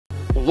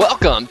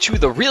Welcome to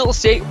the Real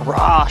Estate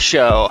Raw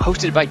Show,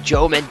 hosted by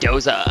Joe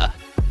Mendoza.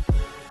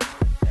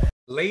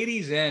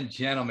 Ladies and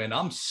gentlemen,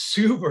 I'm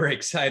super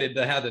excited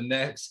to have the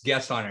next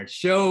guest on our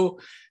show,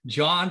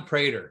 John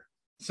Prader.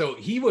 So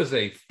he was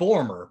a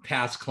former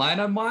past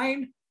client of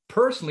mine,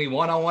 personally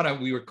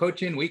one-on-one. We were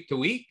coaching week to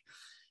week,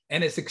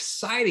 and it's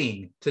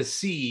exciting to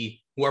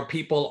see where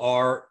people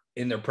are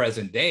in their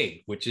present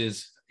day, which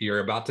is you're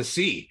about to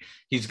see.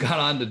 He's gone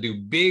on to do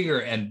bigger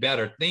and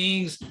better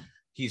things.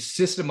 He's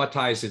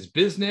systematized his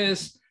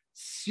business,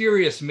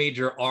 serious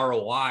major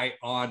ROI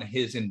on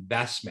his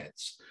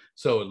investments.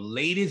 So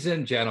ladies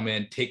and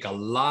gentlemen, take a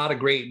lot of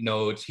great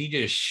notes. He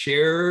just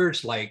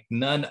shares like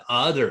none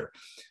other.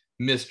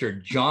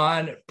 Mr.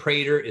 John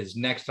Prader is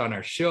next on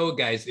our show.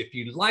 Guys, if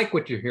you like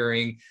what you're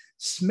hearing,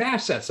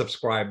 smash that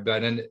subscribe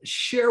button,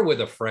 share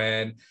with a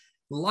friend,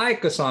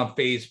 like us on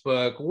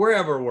Facebook,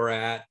 wherever we're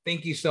at.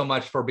 Thank you so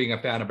much for being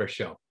a fan of our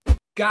show.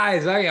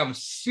 Guys, I am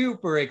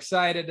super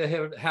excited to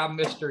have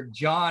Mr.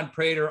 John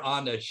Prader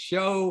on the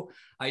show.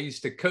 I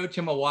used to coach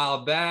him a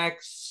while back.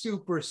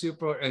 Super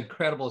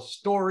incredible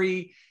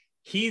story.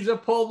 He's a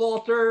pole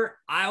vaulter.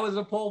 I was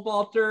a pole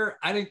vaulter.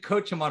 I didn't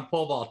coach him on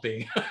pole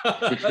vaulting.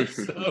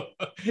 So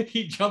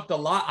he jumped a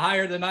lot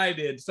higher than I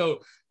did. So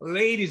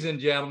ladies and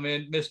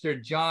gentlemen,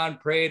 Mr. John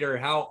Prader,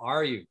 how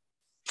are you?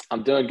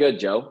 I'm doing good,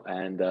 Joe.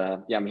 And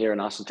I'm here in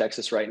Austin,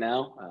 Texas right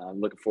now. I'm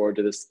looking forward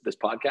to this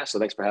podcast. So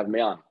thanks for having me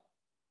on.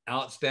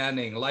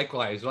 Outstanding.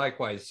 Likewise.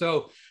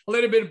 So a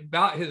little bit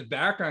about his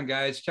background,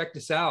 guys. Check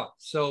this out.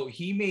 So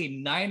he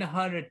made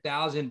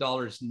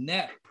 $900,000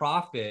 net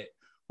profit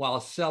while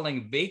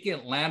selling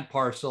vacant land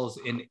parcels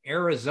in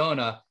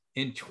Arizona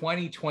in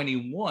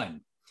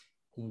 2021,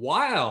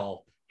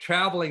 while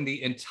traveling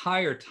the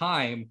entire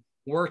time,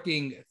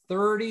 working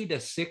 30 to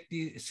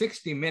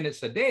 60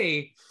 minutes a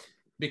day,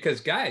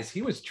 because guys,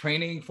 he was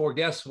training for,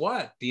 guess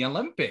what? The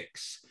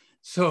Olympics.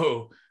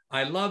 So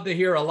I'd love to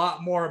hear a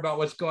lot more about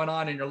what's going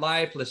on in your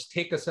life. Let's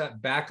take us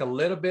back a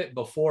little bit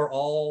before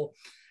all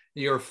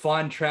your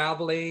fun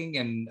traveling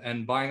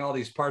and buying all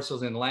these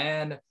parcels in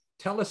land.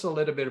 Tell us a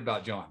little bit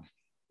about John.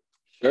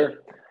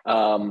 Sure.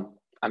 I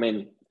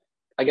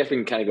guess we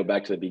can kind of go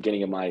back to the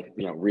beginning of my,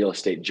 real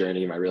estate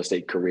journey, my real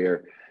estate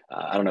career.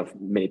 I don't know if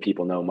many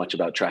people know much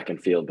about track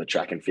and field, but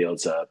track and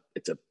field's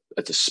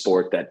it's a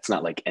sport that's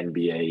not like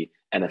NBA,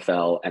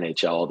 NFL,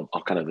 NHL,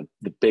 all kind of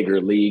the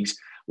bigger leagues,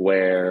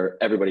 where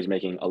everybody's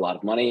making a lot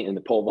of money. In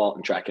the pole vault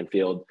and track and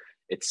field,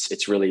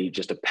 it's really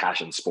just a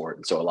passion sport.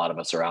 And so a lot of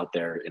us are out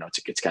there,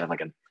 it's kind of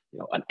like an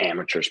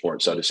amateur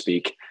sport, so to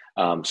speak.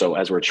 So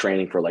as we're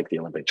training for like the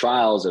Olympic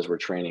trials, as we're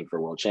training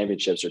for world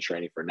championships or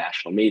training for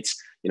national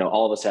meets,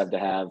 all of us have to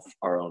have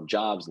our own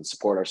jobs and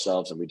support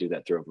ourselves. And we do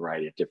that through a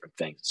variety of different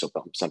things. So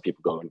some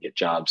people go and get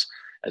jobs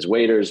as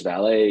waiters,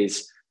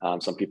 valets.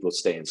 Some people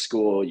stay in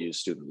school, use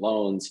student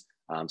loans.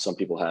 Some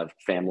people have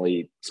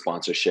family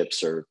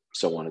sponsorships or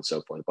so on and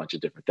so forth, a bunch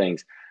of different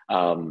things.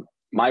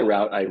 My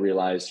route, I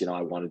realized,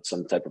 I wanted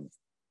some type of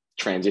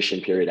transition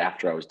period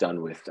after I was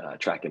done with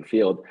track and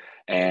field.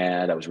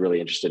 And I was really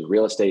interested in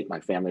real estate.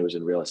 My family was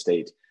in real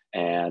estate.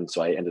 And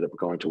so I ended up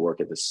going to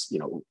work at this,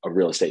 a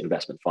real estate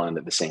investment fund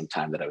at the same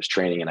time that I was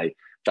training. And I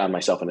found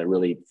myself in a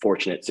really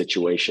fortunate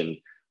situation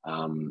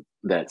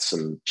that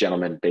some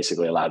gentlemen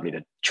basically allowed me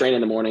to train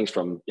in the mornings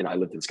from, I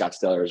lived in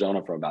Scottsdale,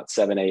 Arizona from about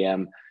 7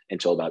 a.m.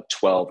 until about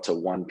 12 to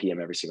 1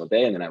 p.m. every single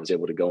day. And then I was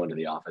able to go into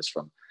the office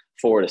from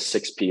 4 to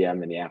 6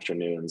 p.m. in the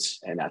afternoons.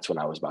 And that's when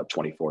I was about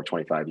 24,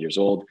 25 years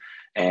old.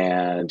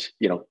 And,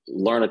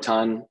 learn a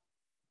ton,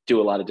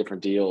 do a lot of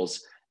different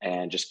deals,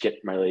 and just get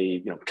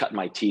really, cut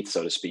my teeth,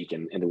 so to speak,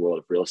 in the world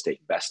of real estate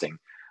investing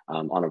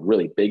on a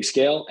really big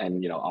scale.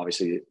 And,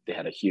 obviously they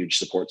had a huge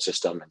support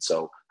system. And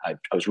so I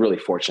was really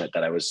fortunate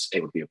that I was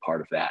able to be a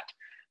part of that.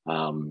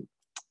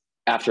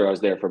 After I was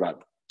there for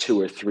about 2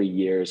 or 3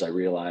 years, I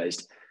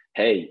realized,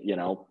 hey,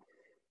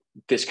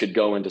 this could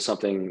go into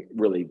something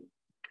really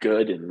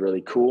good and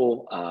really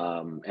cool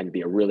and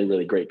be a really,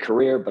 really great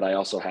career. But I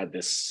also had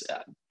this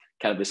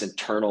kind of this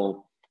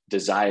internal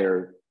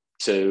desire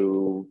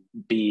to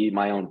be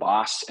my own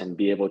boss and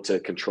be able to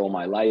control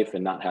my life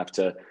and not have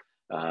to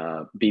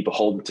be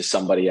beholden to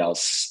somebody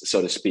else,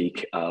 so to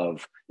speak,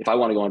 of if I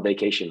want to go on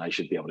vacation, I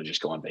should be able to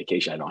just go on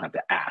vacation. I don't have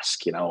to ask,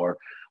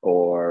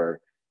 or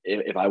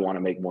if I want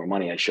to make more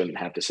money, I shouldn't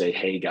have to say,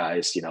 hey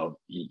guys,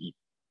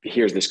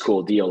 here's this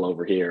cool deal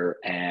over here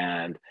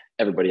and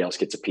everybody else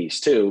gets a piece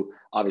too.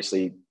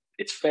 Obviously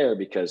it's fair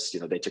because,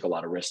 they took a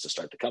lot of risks to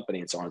start the company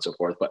and so on and so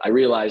forth. But I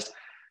realized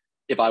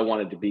if I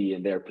wanted to be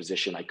in their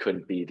position, I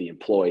couldn't be the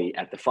employee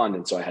at the fund.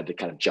 And so I had to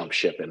kind of jump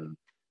ship and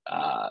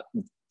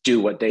do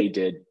what they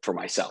did for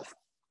myself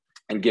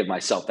and give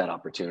myself that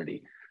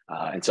opportunity.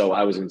 And so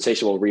I was an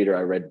insatiable reader.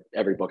 I read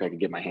every book I could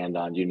get my hand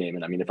on, you name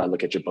it. I mean, if I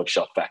look at your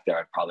bookshelf back there,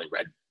 I've probably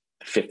read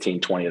 15,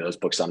 20 of those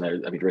books on there.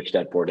 I mean, Rich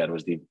Dad Poor Dad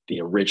was the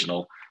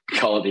original,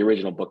 call it the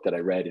original book that I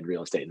read in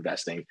real estate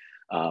investing.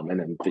 And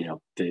then,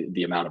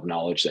 the amount of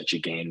knowledge that you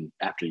gain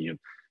after you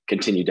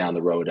continue down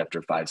the road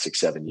after 5, 6,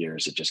 7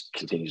 years, it just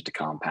continues to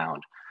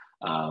compound.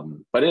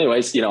 But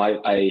anyways,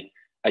 I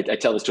I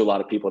tell this to a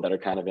lot of people that are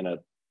kind of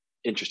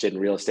interested in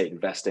real estate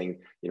investing.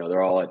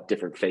 They're all at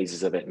different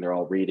phases of it, and they're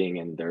all reading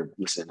and they're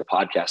listening to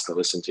podcasts, they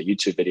listen to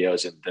YouTube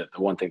videos. And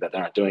the one thing that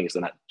they're not doing is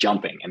they're not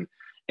jumping.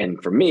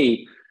 And for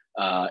me,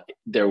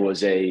 there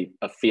was a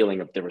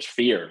feeling of, there was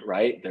fear,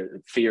 right?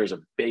 Fear is a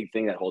big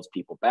thing that holds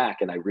people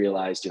back. And I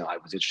realized, I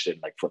was interested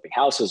in like flipping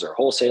houses or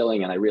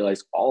wholesaling. And I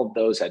realized all of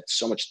those had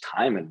so much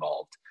time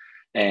involved.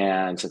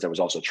 And since I was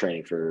also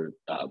training for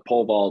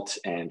pole vault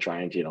and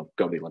trying to,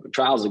 go to the Olympic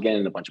trials again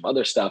and a bunch of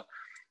other stuff,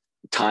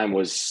 time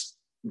was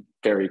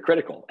very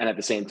critical. And at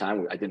the same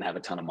time, I didn't have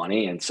a ton of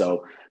money. And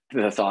so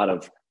the thought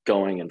of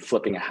going and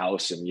flipping a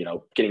house and,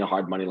 getting a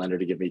hard money lender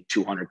to give me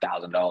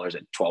 $200,000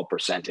 at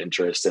 12%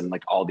 interest and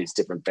like all these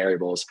different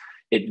variables,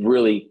 it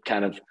really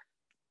kind of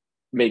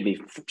made me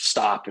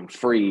stop and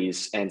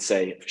freeze and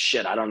say,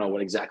 shit, I don't know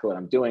exactly what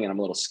I'm doing. And I'm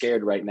a little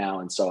scared right now.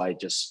 And so I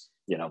just,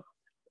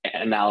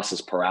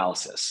 analysis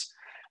paralysis.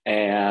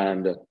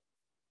 And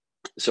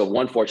so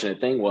one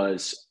fortunate thing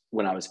was,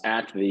 when I was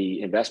at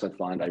the investment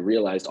fund, I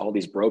realized all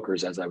these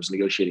brokers, as I was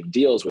negotiating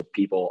deals with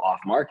people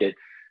off market,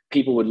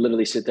 people would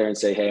literally sit there and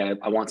say, hey,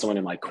 I want someone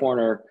in my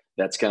corner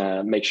that's going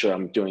to make sure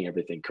I'm doing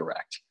everything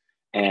correct.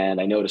 And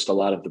I noticed a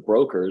lot of the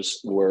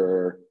brokers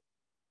were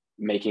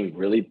making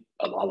really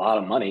a lot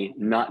of money,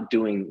 not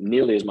doing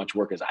nearly as much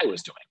work as I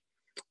was doing.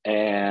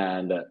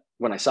 And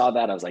when I saw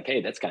that, I was like,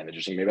 hey, that's kind of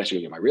interesting. Maybe I should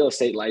go get my real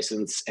estate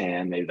license,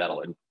 and maybe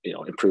that'll,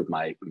 improve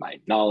my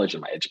knowledge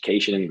and my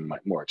education and my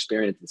more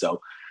experience. And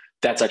so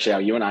that's actually how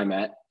you and I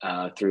met,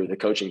 through the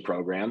coaching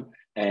program.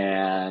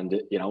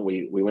 And,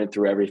 we went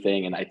through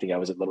everything. And I think I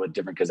was a little bit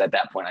different because at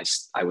that point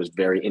I was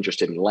very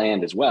interested in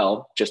land as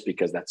well, just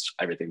because that's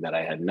everything that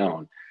I had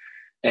known.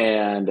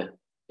 And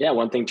yeah,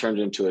 one thing turned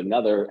into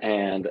another.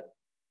 And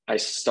I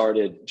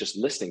started just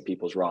listing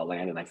people's raw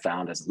land. And I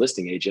found, as a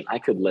listing agent, I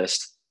could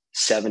list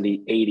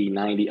 70, 80,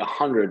 90,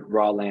 100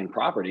 raw land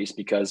properties,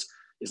 because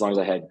as long as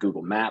I had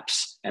Google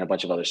Maps and a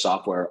bunch of other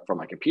software from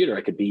my computer,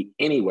 I could be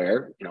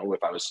anywhere.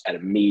 If I was at a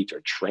meet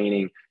or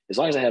training, as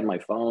long as I had my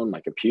phone,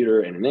 my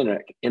computer, and an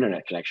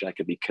internet connection, I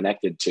could be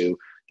connected to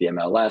the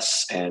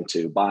MLS and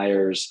to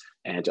buyers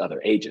and to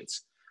other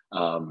agents.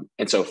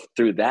 And so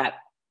through that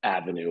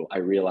avenue, I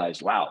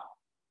realized, wow,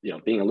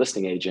 being a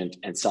listing agent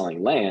and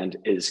selling land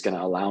is going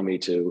to allow me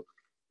to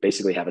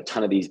basically have a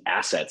ton of these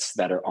assets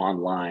that are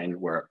online,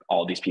 where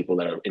all these people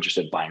that are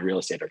interested in buying real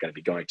estate are going to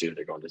be going to.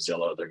 They're going to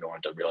Zillow, they're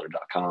going to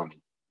realtor.com,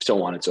 and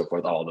so on and so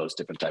forth, all those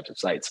different types of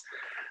sites.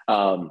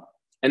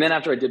 And then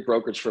after I did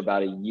brokerage for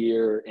about a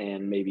year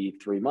and maybe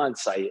 3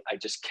 months, I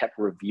just kept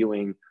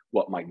reviewing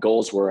what my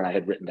goals were. And I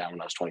had written down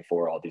when I was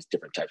 24, all these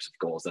different types of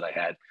goals that I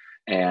had.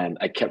 And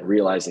I kept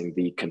realizing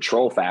the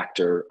control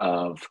factor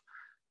of,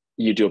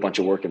 you do a bunch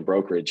of work in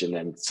brokerage and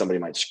then somebody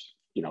might,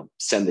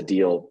 send the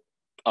deal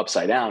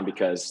upside down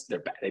because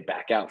they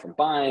back out from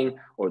buying,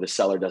 or the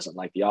seller doesn't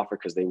like the offer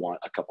because they want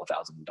a couple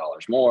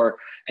 $1,000s more.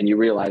 And you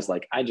realize,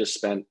 like, I just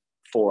spent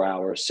 4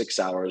 hours, 6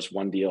 hours,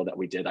 one deal that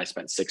we did, I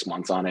spent 6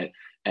 months on it,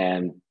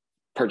 and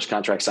purchase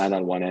contract signed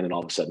on one end, and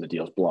all of a sudden the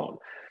deal's blown.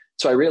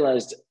 So I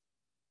realized,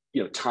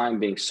 time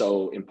being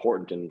so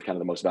important and kind of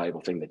the most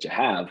valuable thing that you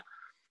have,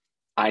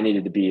 I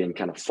needed to be in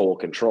kind of full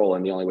control.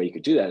 And the only way you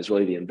could do that is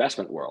really the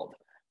investment world,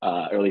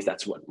 or at least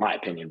that's what my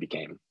opinion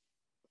became.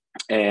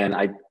 And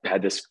I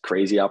had this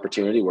crazy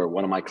opportunity where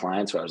one of my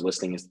clients, who I was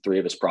listing 3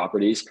 of his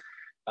properties,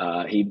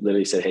 he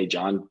literally said, hey,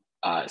 John,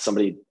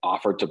 somebody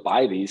offered to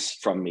buy these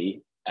from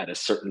me at a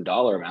certain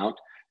dollar amount.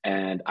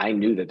 And I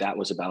knew that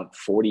was about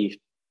 40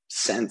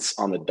 cents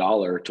on the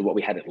dollar to what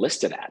we had it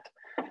listed at.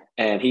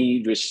 And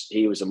he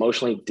was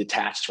emotionally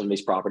detached from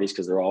these properties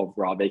because they're all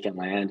raw vacant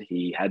land.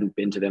 He hadn't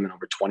been to them in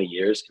over 20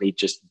 years, and he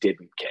just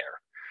didn't care.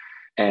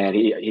 And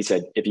he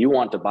said, if you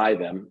want to buy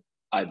them,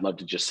 I'd love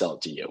to just sell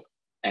it to you.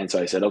 And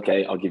so I said,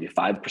 okay, I'll give you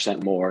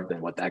 5% more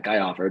than what that guy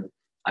offered.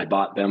 I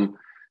bought them.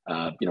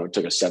 It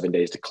took us 7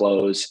 days to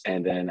close.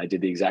 And then I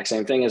did the exact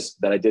same thing as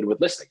that I did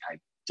with listing. I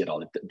did all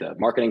the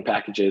marketing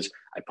packages.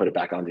 I put it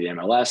back onto the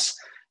MLS,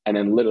 and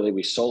then literally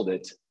we sold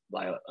it.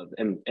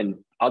 And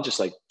I'll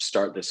just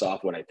start this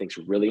off. What I think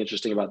is really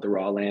interesting about the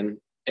raw land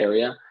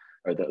area,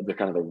 or the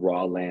kind of the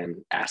raw land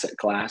asset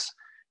class,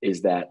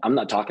 is that I'm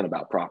not talking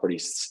about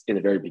properties in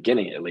the very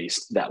beginning, at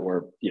least, that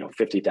were,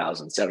 $50,000,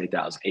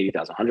 $70,000,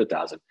 $80,000,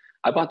 $100,000.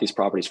 I bought these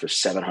properties for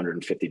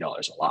 $750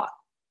 a lot.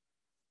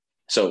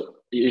 So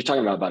you're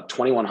talking about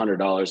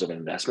 $2,100 of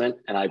investment.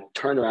 And I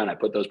turned around, I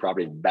put those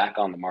properties back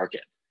on the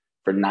market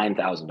for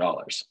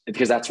 $9,000,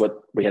 because that's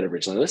what we had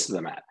originally listed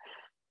them at.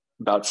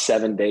 About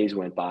 7 days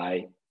went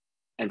by,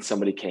 and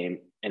somebody came,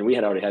 and we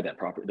had already had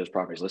those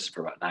properties listed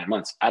for about 9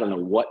 months. I don't know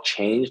what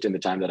changed in the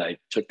time that I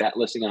took that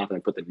listing off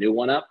and put the new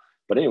one up.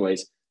 But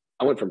anyways,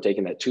 I went from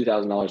taking that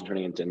 $2,000 and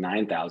turning it into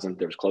 $9,000.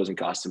 There was closing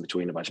costs in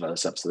between, a bunch of other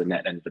stuff. So the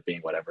net ended up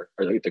being whatever,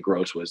 or the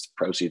gross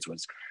proceeds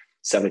was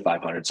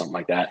 $7,500, something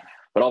like that.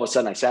 But all of a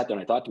sudden I sat there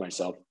and I thought to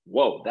myself,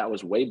 whoa, that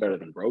was way better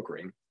than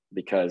brokering,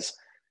 because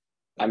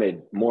I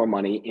made more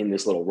money in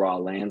this little raw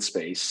land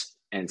space.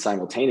 And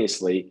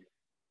simultaneously,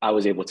 I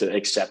was able to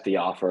accept the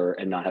offer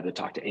and not have to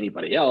talk to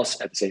anybody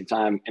else at the same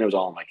time. And it was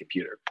all on my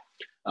computer.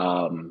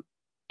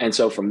 And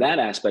so from that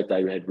aspect,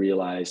 I had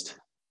realized,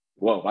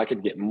 whoa, if I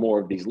could get more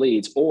of these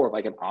leads, or if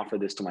I could offer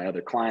this to my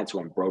other clients who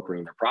I'm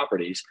brokering their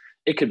properties,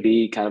 it could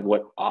be kind of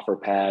what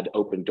OfferPad,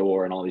 Open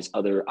Door, and all these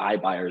other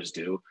iBuyers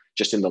do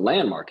just in the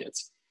land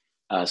markets.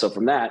 So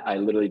from that, I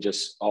literally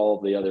just, all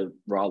of the other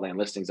raw land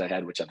listings I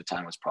had, which at the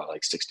time was probably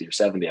like 60 or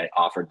 70, I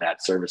offered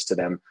that service to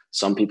them.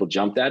 Some people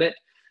jumped at it.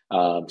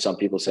 Some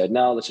people said,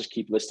 no, let's just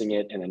keep listing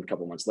it. And then a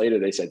couple months later,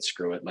 they said,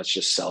 screw it. Let's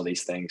just sell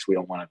these things. We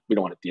don't want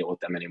to deal with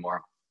them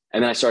anymore.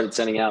 And then I started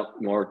sending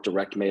out more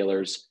direct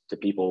mailers to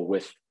people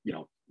with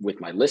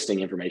my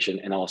listing information,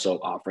 and also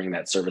offering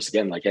that service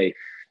again, like, hey,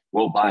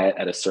 we'll buy it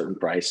at a certain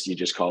price. You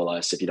just call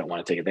us if you don't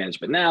want to take advantage.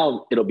 But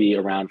now it'll be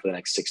around for the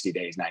next 60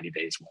 days, 90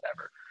 days,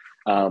 whatever.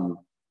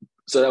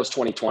 So that was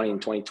 2020.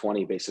 And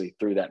 2020, basically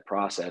through that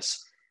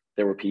process,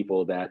 there were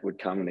people that would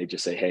come and they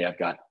just say, hey, I've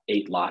got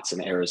 8 lots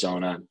in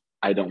Arizona.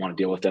 I don't want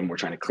to deal with them. We're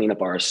trying to clean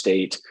up our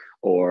estate,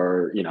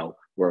 or,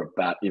 we're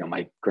about,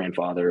 my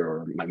grandfather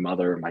or my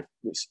mother, or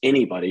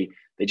anybody,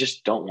 they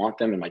just don't want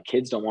them. And my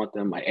kids don't want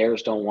them. My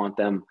heirs don't want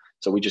them.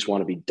 So we just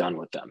want to be done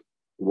with them.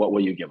 What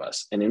will you give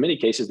us? And in many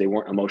cases, they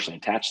weren't emotionally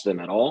attached to them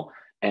at all.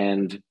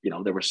 And,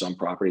 there were some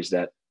properties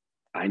that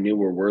I knew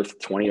were worth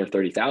 20 or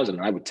 30,000.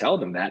 And I would tell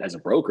them that as a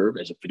broker,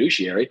 as a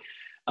fiduciary.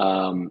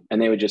 And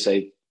they would just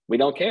say, we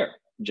don't care.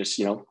 Just,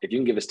 if you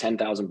can give us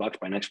 $10,000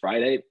 by next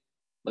Friday,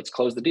 let's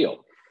close the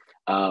deal.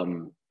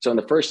 So in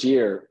the first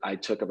year, I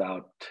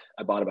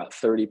bought about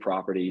 30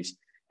 properties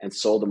and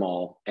sold them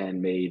all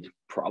and made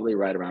probably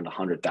right around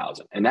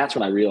 100,000. And that's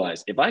when I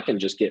realized, if I can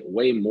just get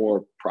way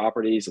more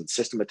properties and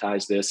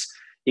systematize this,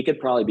 it could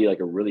probably be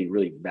like a really,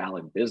 really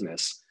valid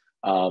business.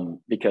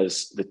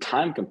 Because the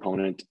time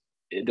component,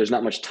 there's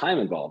not much time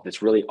involved.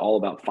 It's really all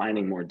about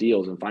finding more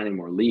deals and finding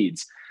more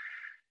leads.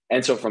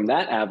 And so from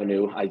that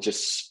avenue, I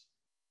just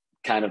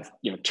kind of,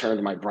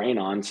 turned my brain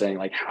on, saying,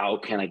 like, how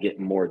can I get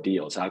more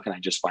deals? How can I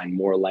just find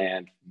more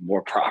land,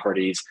 more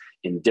properties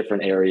in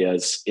different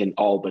areas in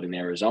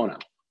Arizona?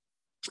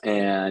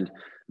 And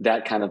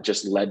that kind of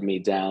just led me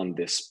down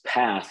this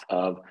path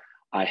of,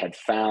 I had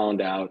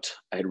found out,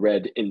 I had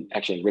read in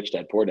Rich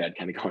Dad, Poor Dad,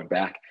 kind of going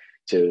back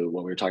to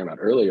what we were talking about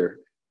earlier,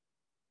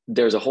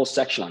 there's a whole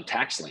section on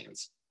tax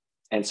liens.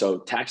 And so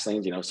tax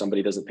liens,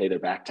 somebody doesn't pay their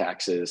back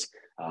taxes,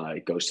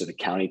 it goes to the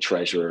county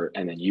treasurer,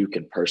 and then you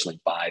can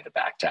personally buy the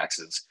back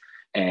taxes.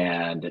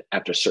 And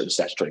after a certain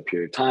statutory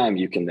period of time,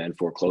 you can then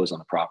foreclose on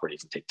the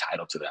properties and take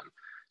title to them.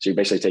 So you're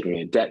basically taking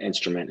a debt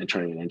instrument and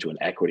turning it into an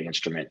equity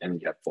instrument,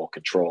 and you have full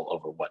control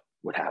over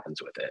what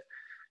happens with it.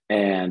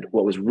 And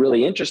what was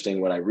really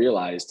interesting, what I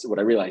realized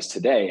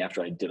today,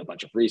 after I did a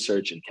bunch of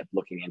research and kept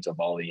looking into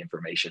all the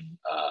information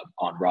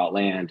on raw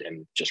land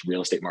and just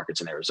real estate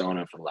markets in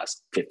Arizona for the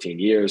last 15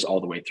 years,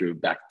 all the way through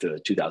back to the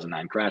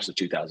 2009 crash, the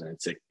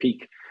 2006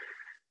 peak,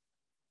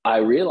 I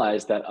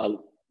realized that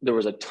there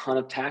was a ton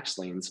of tax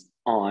liens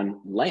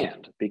on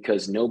land,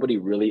 because nobody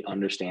really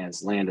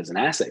understands land as an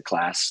asset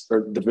class,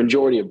 or the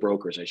majority of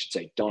brokers, I should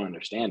say, don't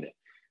understand it,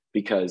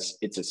 because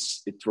it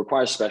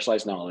requires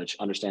specialized knowledge,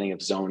 understanding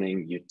of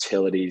zoning,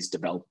 utilities,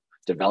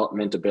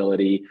 development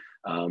ability,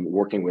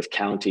 working with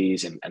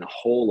counties, and a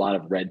whole lot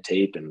of red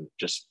tape and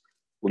just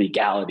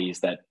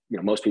legalities that,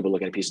 most people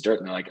look at a piece of dirt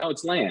and they're like, oh,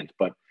 it's land,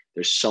 but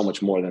there's so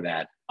much more than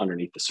that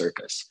underneath the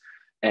surface.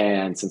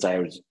 And since I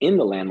was in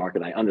the land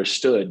market, I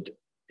understood,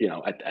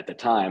 at the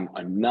time,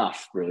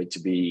 enough really to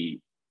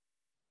be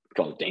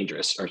called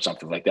dangerous or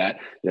something like that,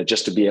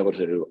 just to be able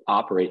to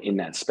operate in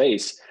that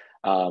space.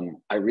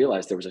 I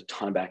realized there was a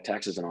ton of back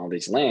taxes on all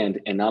these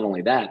land. And not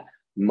only that,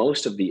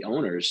 most of the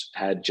owners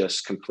had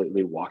just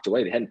completely walked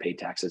away. They hadn't paid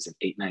taxes in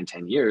 8, 9,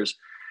 10 years.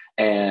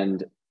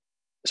 And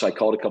so I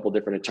called a couple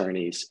different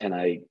attorneys and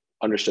I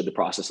understood the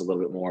process a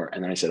little bit more.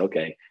 And then I said,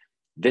 okay,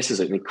 this is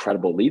an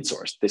incredible lead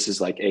source. This is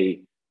like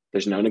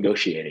there's no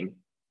negotiating.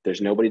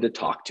 There's nobody to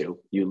talk to.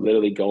 You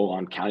literally go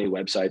on county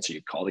websites, or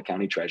you call the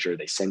county treasurer,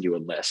 they send you a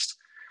list.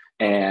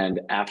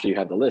 And after you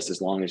have the list,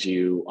 as long as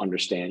you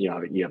understand, you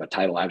have a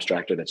title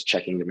abstractor that's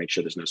checking to make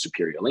sure there's no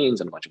superior liens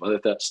and a bunch of other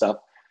stuff.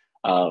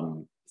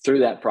 Through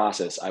that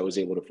process, I was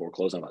able to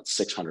foreclose on about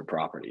 600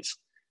 properties.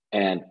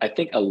 And I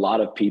think a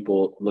lot of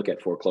people look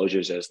at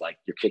foreclosures as like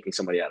you're kicking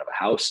somebody out of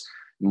a house.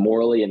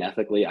 Morally and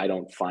ethically, I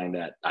don't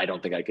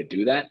think I could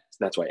do that. So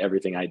that's why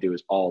everything I do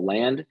is all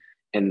land.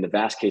 And the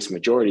vast case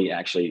majority,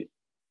 actually,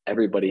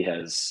 everybody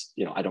has,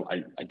 I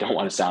don't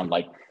want to sound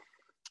like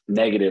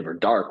negative or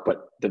dark,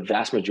 but the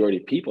vast majority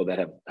of people that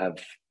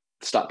have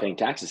stopped paying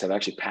taxes have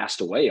actually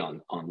passed away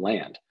on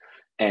land.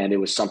 And it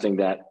was something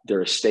that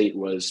their estate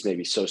was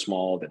maybe so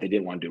small that they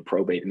didn't want to do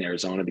probate in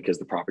Arizona because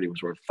the property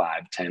was worth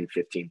 $5, $10,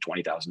 $15,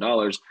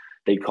 $20,000.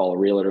 They'd call a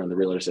realtor and the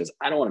realtor says,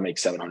 I don't want to make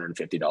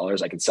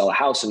 $750. I can sell a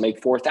house and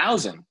make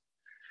 $4,000.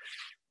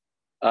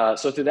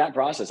 So through that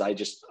process, I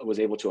just was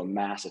able to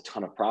amass a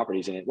ton of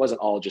properties, and it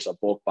wasn't all just a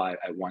bulk buy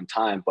at one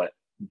time, but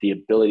the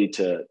ability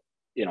to,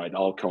 it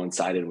all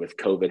coincided with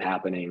COVID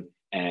happening.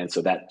 And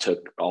so that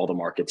took all the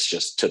markets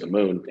just to the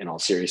moon, in all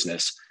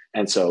seriousness.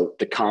 And so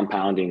the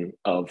compounding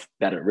of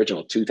that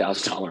original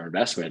 $2,000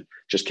 investment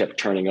just kept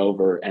turning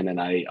over. And then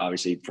I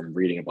obviously, from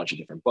reading a bunch of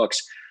different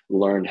books,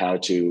 learned how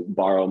to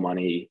borrow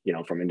money,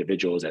 from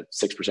individuals at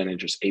 6%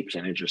 interest,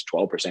 8% interest,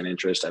 12%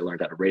 interest. I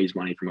learned how to raise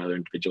money from other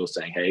individuals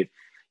saying, hey,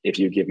 if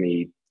you give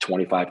me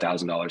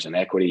 $25,000 in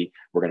equity,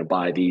 we're going to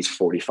buy these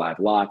 45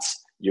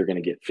 lots. You're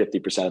going to get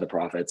 50% of the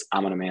profits.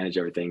 I'm going to manage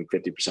everything,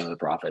 50% of the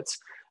profits.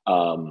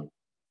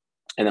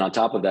 And then on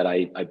top of that,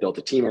 I built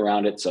a team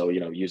around it. So,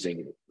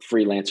 using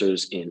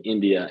freelancers in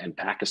India and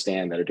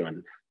Pakistan that are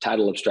doing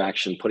title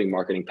abstraction, putting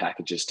marketing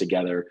packages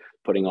together,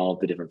 putting all of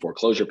the different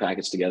foreclosure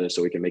packets together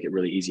so we can make it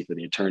really easy for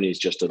the attorneys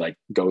just to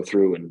go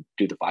through and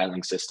do the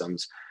filing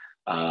systems.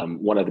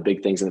 One of the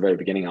big things in the very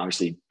beginning,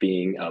 obviously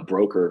being a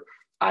broker,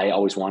 I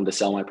always wanted to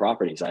sell my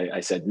properties. I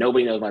said,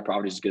 nobody knows my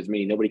properties as good as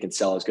me. Nobody can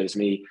sell as good as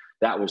me.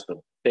 That was the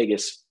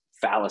biggest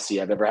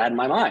fallacy I've ever had in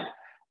my mind.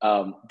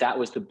 That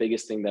was the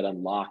biggest thing that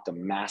unlocked a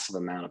massive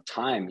amount of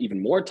time,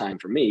 even more time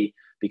for me,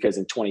 because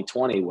in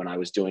 2020, when I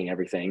was doing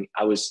everything,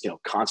 I was,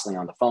 constantly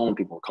on the phone.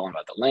 People were calling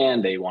about the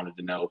land. They wanted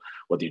to know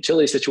what the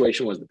utility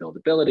situation was, the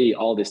buildability,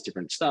 all this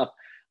different stuff.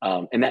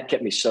 And that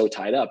kept me so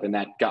tied up, and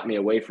that got me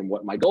away from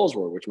what my goals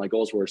were, which my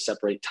goals were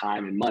separate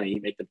time and money,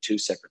 make them two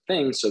separate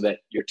things so that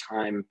your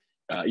time,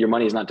 your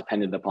money is not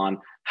dependent upon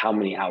how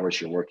many hours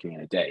you're working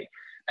in a day.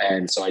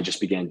 And so I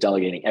just began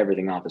delegating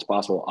everything off as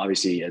possible.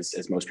 Obviously,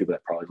 as most people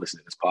that probably listen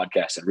to this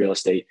podcast in real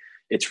estate,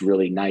 it's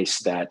really nice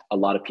that a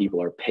lot of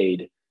people are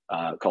paid,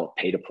 call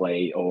it pay to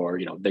play, or,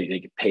 they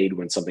get paid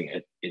when something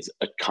is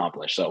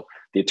accomplished. So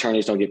the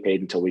attorneys don't get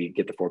paid until we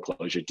get the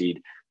foreclosure deed.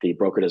 The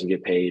broker doesn't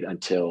get paid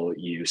until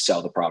you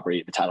sell the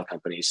property. The title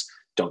companies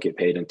don't get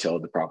paid until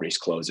the property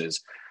closes.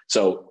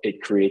 So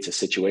it creates a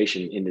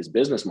situation in this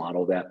business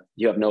model that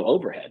you have no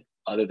overhead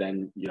other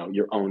than,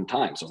 your own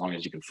time. So as long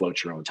as you can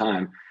float your own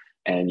time,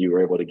 and you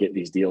were able to get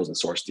these deals and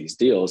source these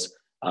deals,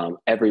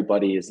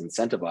 everybody is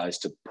incentivized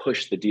to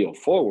push the deal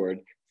forward,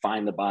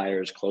 find the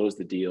buyers, close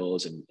the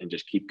deals, and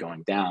just keep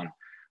going down.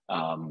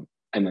 And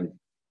then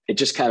it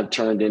just kind of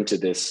turned into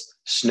this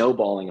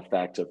snowballing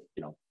effect of,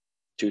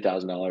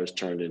 $2,000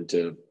 turned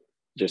into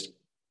just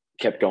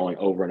kept going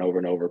over and over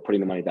and over,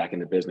 putting the money back in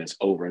the business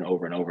over and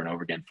over and over and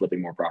over again,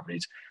 flipping more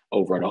properties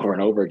over and over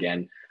and over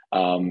again.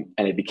 And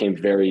it became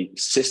very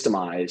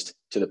systemized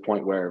to the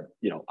point where,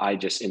 I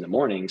just in the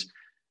mornings,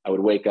 I would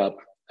wake up,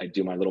 I'd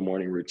do my little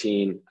morning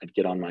routine, I'd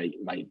get on my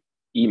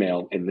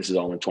email, and this is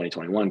all in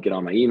 2021, get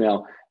on my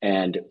email,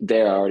 and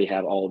there I already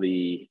have all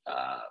the,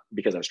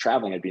 because I was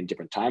traveling, I'd be in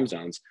different time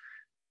zones.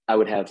 I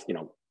would have,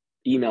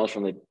 emails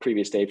from the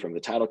previous day from the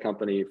title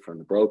company, from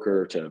the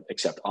broker to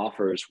accept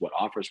offers, what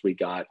offers we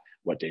got,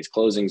 what days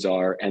closings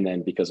are. And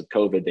then because of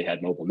COVID, they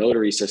had mobile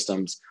notary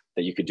systems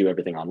that you could do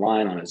everything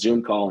online on a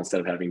Zoom call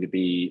instead of having to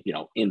be,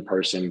 in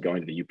person,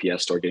 going to the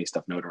UPS store, getting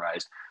stuff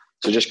notarized.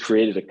 So just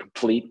created a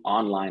complete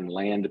online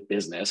land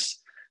business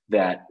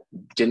that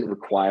didn't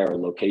require a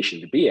location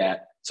to be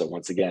at. So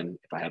once again,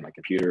 if I had my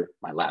computer,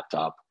 my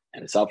laptop,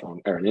 and a cell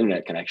phone or an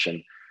internet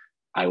connection,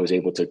 I was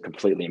able to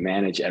completely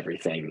manage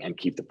everything and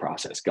keep the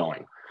process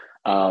going.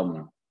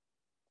 So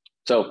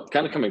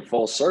kind of coming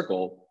full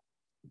circle,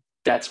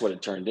 that's what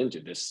it turned into.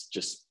 This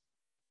just,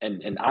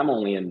 and I'm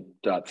only in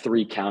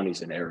 3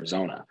 counties in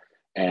Arizona.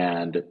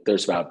 And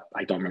there's about,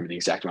 I don't remember the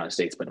exact amount of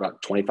states, but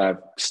about 25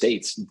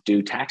 states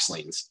do tax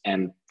liens.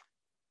 And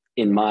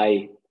in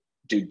my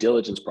due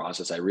diligence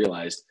process, I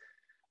realized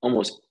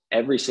almost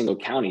every single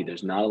county,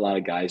 there's not a lot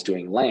of guys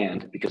doing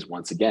land because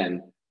once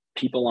again,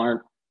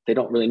 people they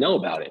don't really know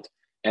about it.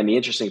 And the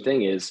interesting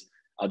thing is,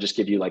 I'll just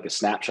give you like a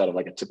snapshot of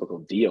like a typical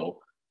deal.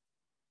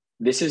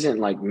 This isn't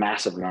like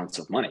massive amounts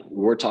of money.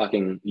 We're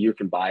talking, you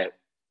can buy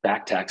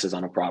back taxes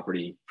on a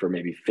property for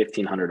maybe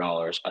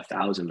 $1,500,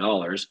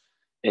 $1,000.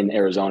 In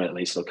Arizona, at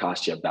least, it'll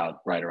cost you about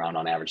right around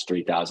on average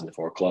 $3,000 to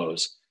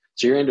foreclose.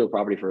 So you're into a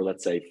property for,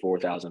 let's say,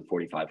 $4,000,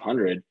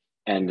 $4,500,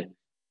 and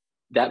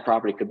that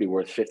property could be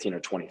worth $15,000 or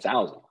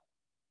 $20,000.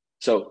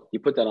 So you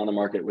put that on the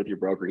market with your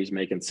broker. He's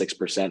making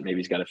 6%. Maybe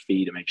he's got a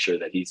fee to make sure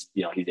that he's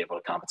able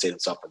to compensate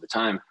himself for the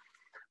time.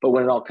 But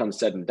when it all comes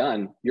said and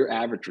done, your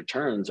average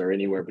returns are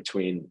anywhere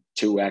between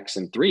 2x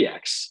and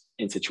 3x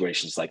in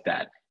situations like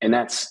that, and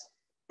that's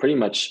pretty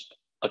much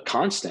a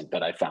constant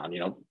that I found.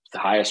 The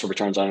highest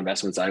returns on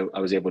investments I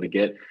was able to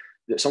get,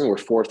 some were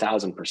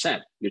 4,000%.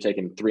 You're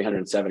taking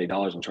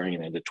 $370 and turning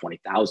it into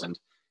 20,000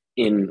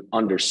 in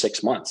under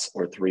 6 months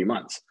or 3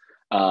 months.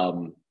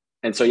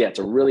 And so, yeah, it's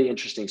a really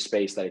interesting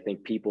space that I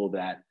think people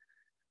that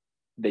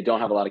they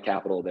don't have a lot of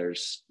capital,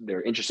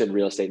 they're interested in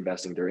real estate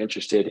investing. They're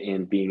interested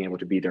in being able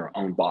to be their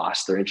own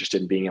boss. They're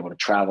interested in being able to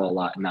travel a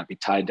lot and not be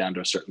tied down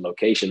to a certain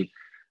location.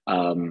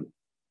 And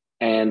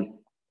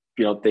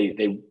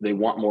they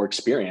want more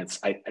experience.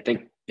 I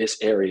think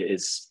this area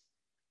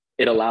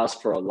it allows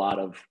for a lot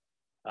of,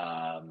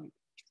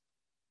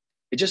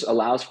 it just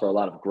allows for a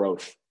lot of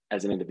growth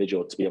as an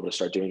individual to be able to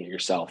start doing it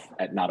yourself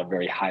at not a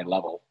very high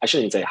level. I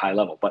shouldn't even say high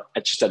level, but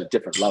it's just at a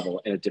different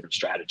level and a different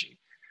strategy.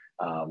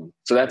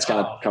 So that's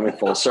kind of coming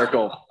full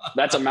circle.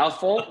 That's a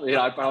mouthful.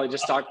 I probably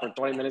just talked for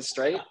 20 minutes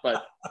straight,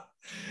 but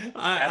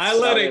I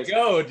let it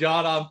go,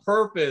 John, on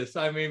purpose.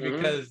 I mean, Mm-hmm.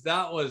 because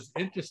that was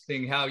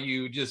interesting how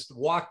you just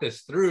walked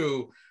us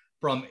through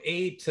from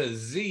A to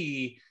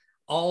Z,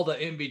 all the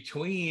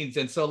in-betweens.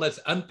 And so let's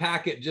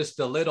unpack it just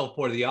a little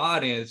for the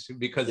audience,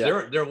 because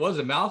there was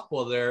a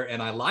mouthful there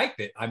and I liked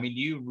it. I mean,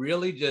 you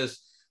really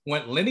just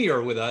went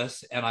linear with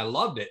us and I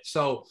loved it.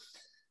 So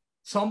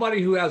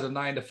somebody who has a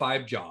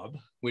 9-to-5 job,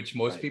 which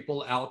most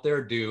people out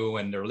there do,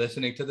 and they're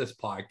listening to this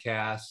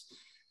podcast,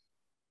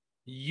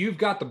 you've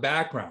got the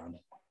background.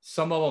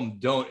 Some of them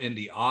don't in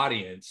the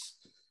audience.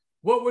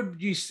 What would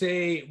you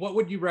say, what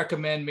would you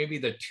recommend, maybe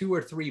the 2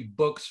 or 3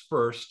 books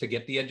first to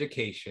get the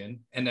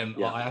education? And then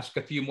I'll ask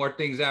a few more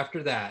things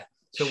after that.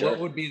 So what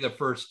would be the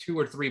first 2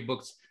 or 3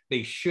 books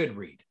they should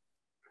read?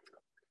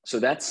 So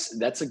that's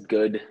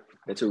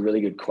a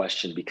really good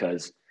question,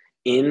 because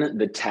in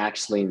the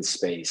tax lien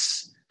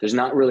space, there's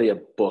not really a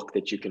book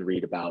that you can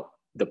read about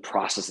the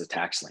process of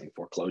tax lien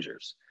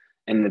foreclosures.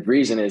 And the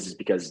reason is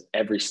because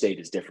every state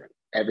is different.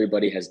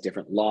 Everybody has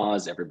different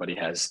laws. Everybody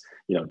has,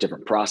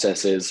 different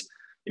processes.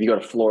 If you go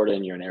to Florida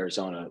and you're in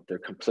Arizona, they're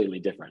completely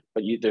different,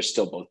 but they're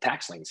still both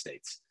tax lien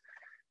states.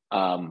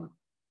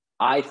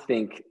 I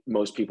think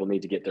most people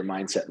need to get their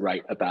mindset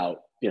right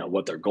about,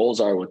 what their goals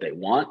are, what they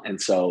want. And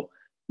so,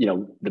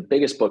 the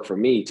biggest book for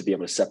me to be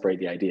able to separate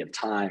the idea of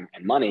time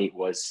and money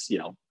was,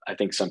 I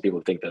think some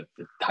people think that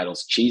the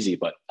title's cheesy,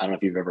 but I don't know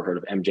if you've ever heard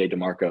of MJ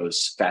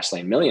DeMarco's Fast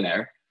Lane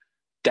Millionaire.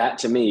 That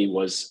to me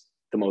was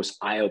the most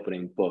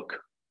eye-opening book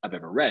I've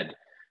ever read.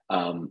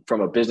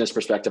 From a business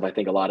perspective, I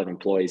think a lot of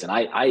employees, and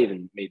I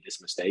even made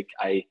this mistake.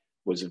 I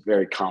was a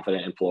very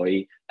confident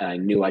employee and I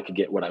knew I could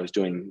get what I was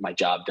doing, my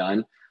job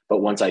done.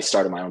 But once I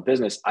started my own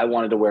business, I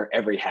wanted to wear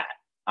every hat.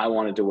 I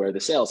wanted to wear the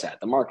sales hat,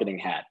 the marketing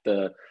hat,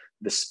 the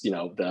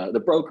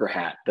broker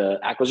hat, the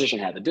acquisition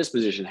hat, the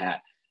disposition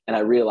hat. And I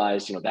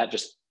realized, that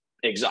just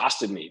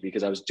exhausted me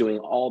because I was doing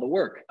all the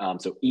work.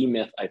 So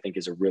E-Myth, I think,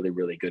 is a really,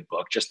 really good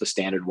book. Just the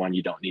standard one.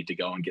 You don't need to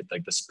go and get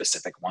like the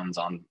specific ones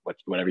on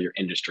whatever your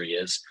industry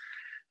is.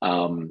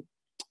 I'm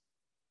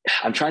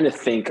trying to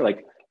think,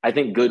 I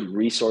think good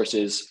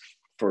resources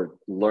for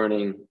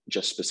learning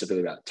just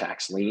specifically about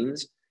tax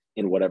liens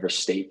in whatever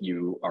state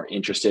you are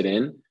interested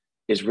in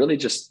is really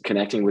just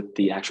connecting with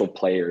the actual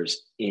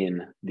players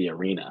in the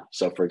arena.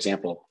 So for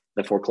example,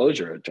 the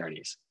foreclosure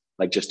attorneys,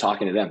 just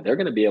talking to them, they're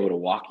going to be able to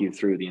walk you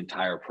through the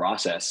entire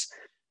process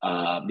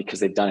because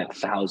they've done it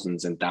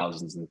thousands and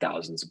thousands and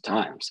thousands of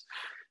times.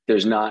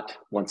 There's not,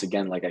 once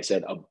again, like I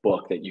said, a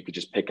book that you could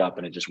just pick up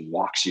and it just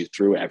walks you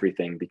through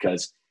everything,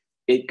 because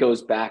it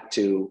goes back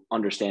to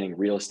understanding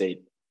real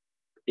estate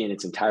in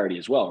its entirety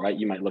as well, right?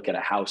 You might look at a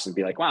house and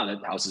be like, wow,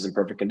 that house is in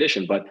perfect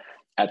condition. But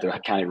at the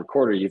county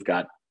recorder, you've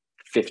got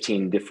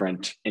 15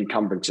 different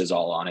encumbrances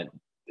all on it.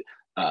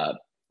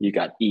 You've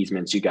got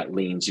easements, you've got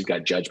liens, you've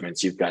got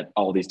judgments, you've got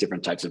all these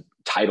different types of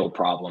title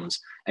problems.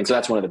 And so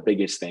that's one of the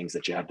biggest things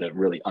that you have to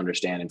really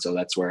understand. And so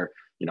that's where,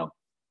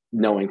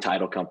 knowing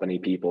title company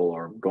people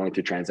or going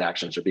through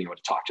transactions or being able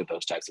to talk to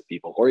those types of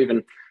people, or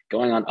even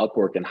going on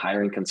Upwork and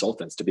hiring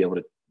consultants to be able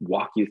to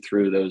walk you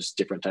through those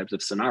different types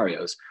of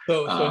scenarios.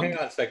 So hang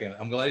on a second.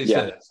 I'm glad you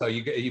said that. So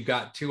you've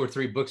got 2 or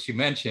 3 books you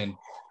mentioned.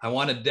 I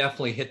want to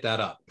definitely hit that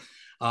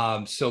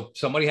up. So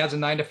somebody has a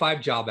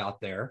 9-to-5 job out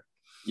there.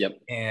 Yep.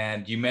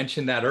 And you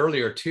mentioned that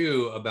earlier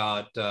too,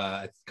 about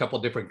a couple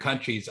of different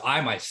countries. I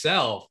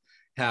myself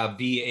have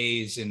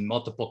VAs in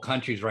multiple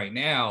countries right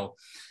now.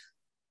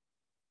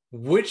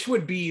 Which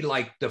would be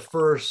like the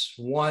first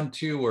 1,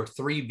 2, or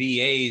 3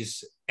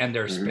 VAs and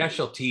their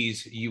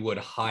specialties you would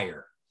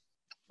hire?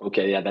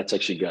 Okay, yeah, that's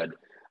actually good.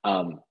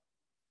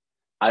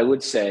 I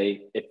would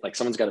say if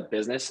someone's got a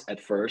business at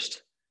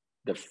first,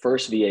 the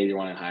first VA you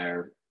want to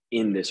hire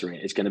in this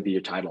arena is going to be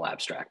your title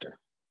abstractor,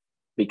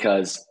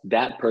 because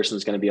that person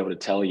is going to be able to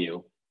tell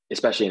you,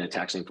 especially in a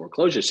tax lien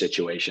foreclosure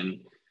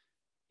situation,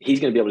 he's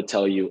going to be able to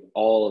tell you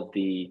all of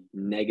the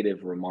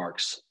negative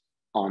remarks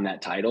on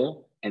that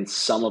title. And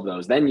some of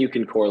those, then you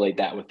can correlate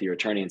that with your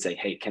attorney and say,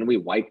 hey, can we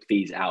wipe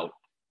these out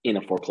in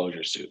a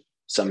foreclosure suit?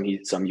 Some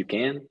you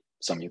can,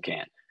 some you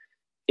can't.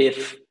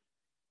 If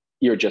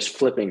you're just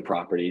flipping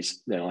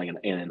properties, like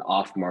in an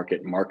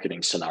off-market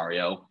marketing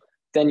scenario,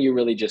 then you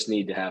really just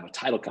need to have a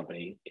title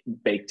company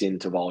baked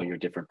into all your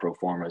different pro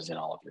formas and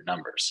all of your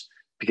numbers,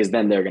 because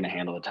then they're going to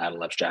handle the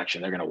title abstraction.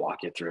 They're going to walk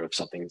you through if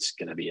something's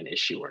going to be an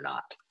issue or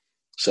not.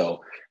 So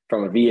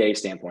from a VA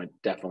standpoint,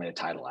 definitely a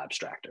title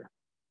abstractor.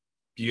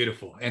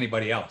 Beautiful.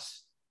 Anybody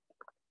else?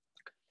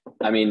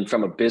 I mean,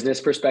 from a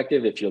business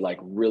perspective, if you're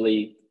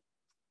really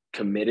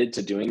committed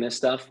to doing this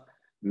stuff,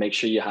 make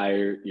sure you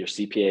hire your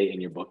CPA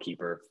and your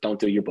bookkeeper. Don't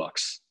do your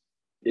books.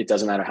 It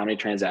doesn't matter how many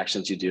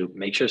transactions you do.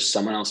 Make sure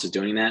someone else is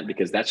doing that,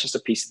 because that's just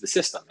a piece of the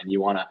system. And you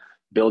want to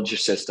build your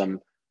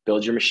system,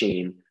 build your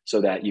machine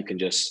so that you can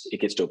it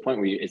gets to a point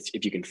where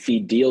if you can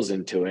feed deals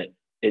into it,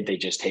 they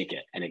just take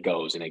it and it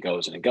goes and it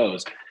goes and it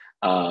goes.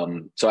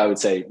 So I would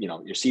say,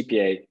 your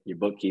CPA, your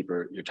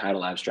bookkeeper, your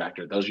title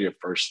abstractor, those are your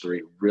first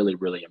 3 really,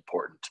 really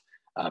important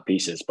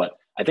pieces. But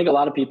I think a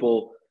lot of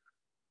people,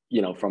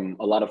 from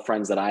a lot of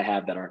friends that I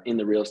have that aren't in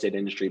the real estate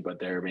industry, but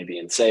they're maybe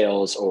in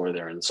sales or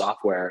they're in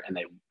software, and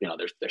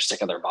they're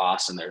sick of their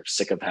boss and they're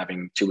sick of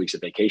having 2 weeks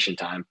of vacation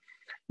time.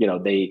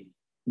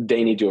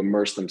 They need to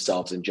immerse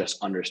themselves in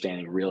just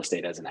understanding real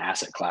estate as an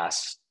asset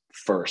class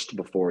first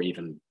before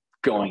even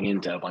going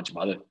into a bunch of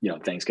other,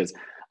 things. Because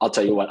I'll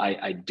tell you what,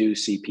 I do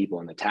see people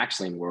in the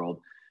tax lien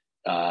world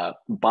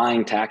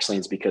buying tax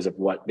liens because of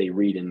what they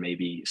read in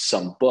maybe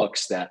some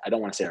books that I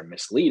don't want to say are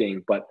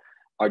misleading, but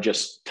are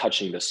just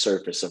touching the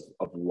surface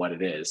of what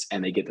it is.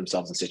 And they get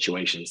themselves in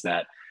situations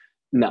that,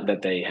 not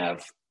that they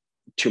have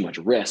too much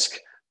risk,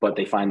 but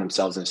they find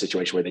themselves in a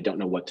situation where they don't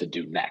know what to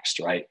do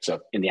next, right? So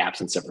in the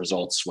absence of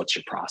results, what's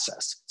your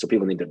process? So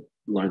people need to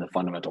learn the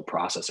fundamental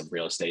process of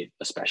real estate,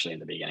 especially in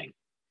the beginning.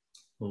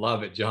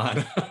 Love it,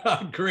 John.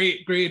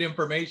 Great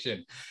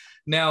information.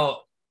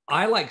 Now,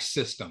 I like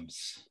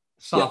systems,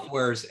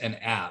 softwares, and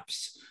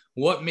apps.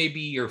 What may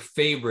be your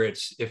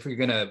favorites if you're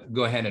going to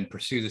go ahead and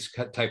pursue this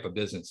type of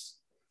business?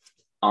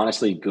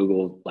 Honestly,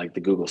 Google, like the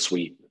Google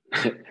Suite,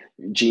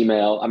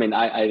 Gmail. I mean,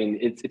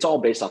 it's all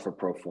based off of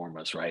pro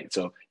formas, right?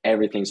 So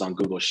everything's on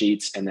Google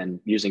Sheets, and then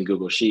using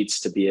Google Sheets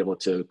to be able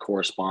to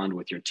correspond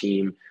with your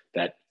team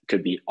that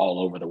could be all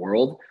over the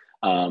world.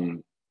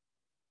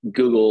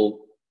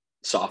 Google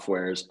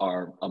softwares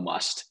are a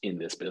must in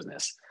this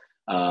business.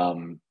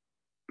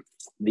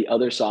 The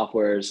other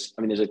softwares,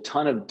 I mean, there's a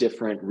ton of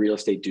different real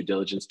estate due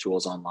diligence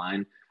tools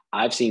online.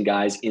 I've seen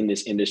guys in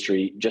this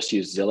industry just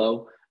use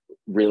Zillow,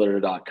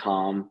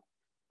 realtor.com,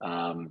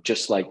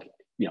 just like,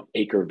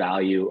 Acre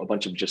Value, a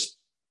bunch of just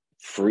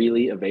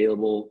freely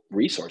available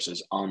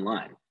resources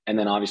online. And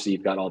then obviously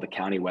you've got all the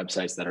county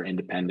websites that are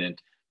independent.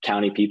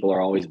 County people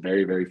are always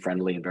very, very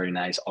friendly and very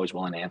nice, always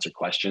willing to answer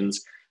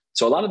questions.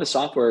 So a lot of the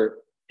software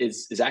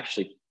is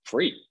actually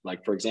free.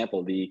 Like, for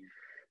example,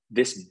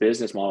 this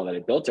business model that I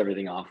built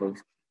everything off of,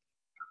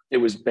 it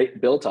was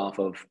built off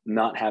of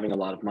not having a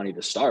lot of money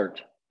to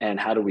start. And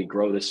how do we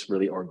grow this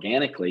really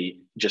organically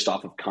just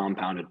off of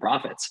compounded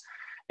profits?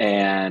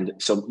 And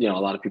so, a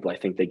lot of people, I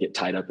think they get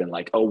tied up in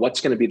like, oh,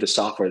 what's going to be the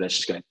software that's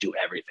just going to do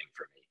everything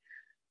for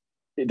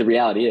me? The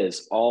reality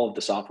is all of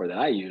the software that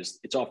I use,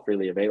 it's all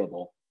freely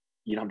available.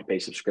 You don't have to pay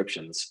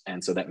subscriptions.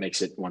 And so that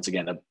makes it, once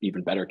again, an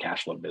even better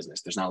cash flow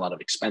business. There's not a lot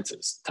of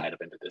expenses tied up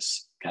into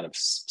this kind of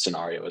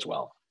scenario as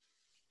well.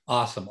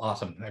 Awesome.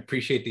 I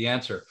appreciate the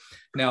answer.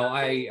 Now,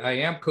 I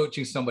am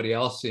coaching somebody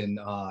else in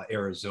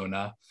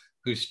Arizona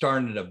who's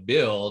starting to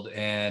build,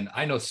 and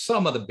I know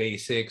some of the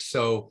basics.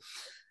 So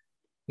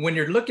when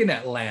you're looking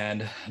at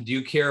land, do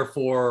you care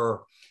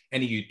for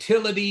any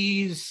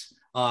utilities,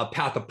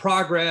 path of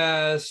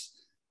progress,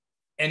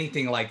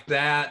 anything like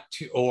that?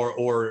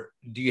 Or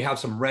do you have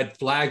some red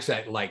flags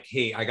that like,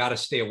 hey, I got to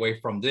stay away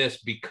from this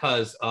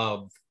because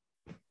of?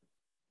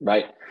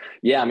 Right.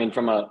 Yeah. I mean,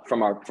 from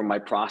my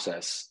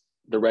process,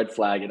 the red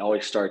flag, it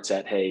always starts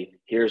at, hey,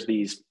 here's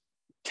these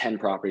 10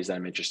 properties that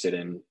I'm interested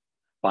in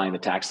buying the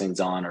tax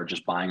liens on or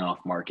just buying off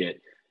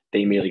market.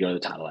 They immediately go to the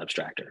title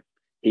abstractor.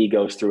 He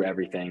goes through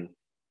everything.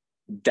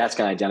 That's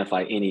going to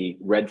identify any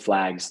red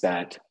flags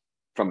that,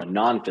 from a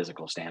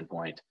non-physical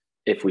standpoint,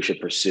 if we should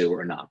pursue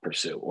or not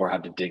pursue, or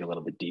have to dig a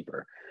little bit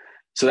deeper.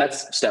 So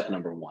that's step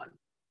number one.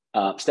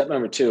 Step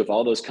number two, if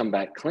all those come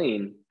back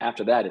clean,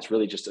 after that, it's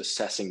really just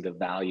assessing the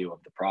value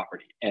of the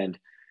property. And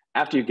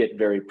after you get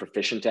very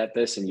proficient at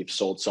this and you've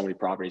sold so many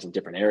properties in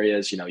different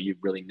areas, you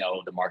really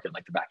know the market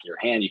like the back of your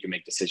hand. You can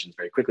make decisions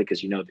very quickly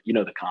because you know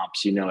the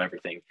comps,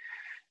 everything.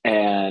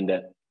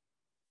 And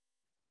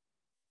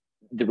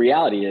the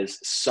reality is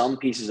some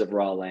pieces of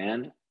raw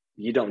land,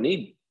 you don't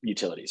need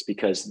utilities,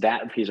 because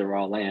that piece of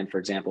raw land, for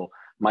example,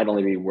 might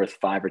only be worth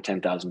 $5,000 or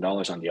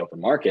 $10,000 on the open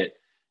market,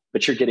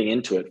 but you're getting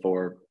into it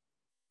for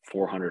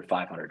 $400,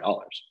 $500.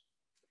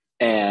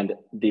 And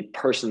the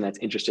person that's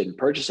interested in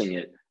purchasing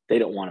it, they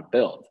don't want to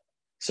build.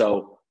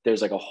 So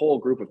there's like a whole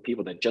group of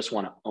people that just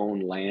want to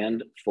own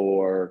land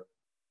for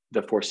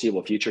the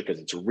foreseeable future because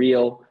it's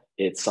real.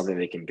 It's something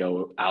they can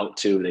go out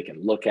to, they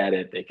can look at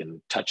it, they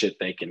can touch it,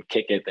 they can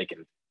kick it, they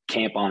can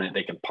camp on it,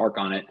 they can park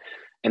on it.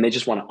 And they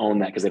just want to own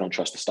that because they don't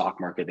trust the stock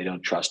market. They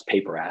don't trust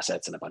paper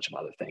assets and a bunch of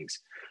other things.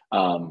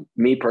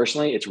 Me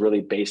personally, it's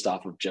really based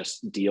off of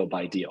just deal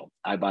by deal.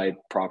 I buy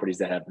properties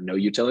that have no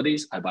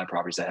utilities. I buy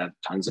properties that have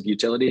tons of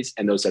utilities,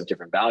 and those have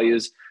different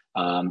values.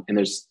 And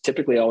there's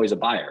typically always a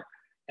buyer.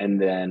 And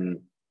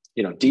then,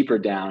 deeper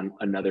down,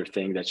 another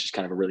thing that's just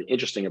kind of really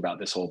interesting about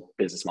this whole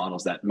business model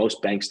is that most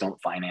banks don't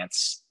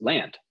finance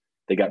land.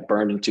 They got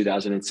burned in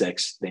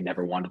 2006. They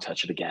never want to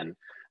touch it again.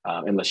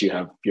 Unless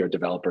you're a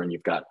developer and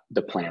you've got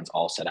the plans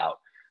all set out.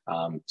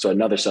 So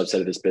another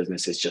subset of this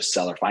business is just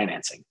seller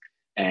financing,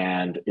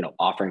 and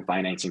offering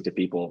financing to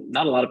people.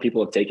 Not a lot of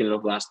people have taken it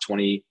over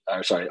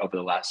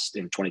the last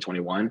in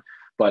 2021,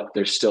 but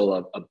there's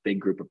still a big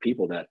group of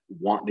people that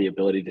want the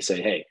ability to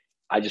say, hey,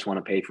 I just want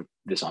to pay for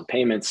this on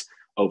payments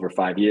over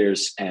 5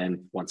 years.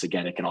 And once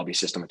again, it can all be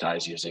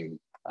systematized using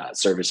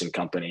servicing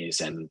companies.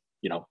 And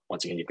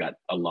once again, you've got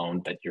a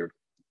loan that you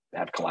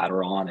have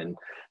collateral on, and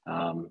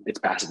it's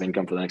passive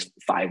income for the next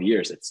 5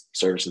 years. It's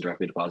serviced and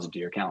directly deposited to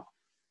your account.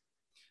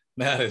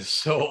 That is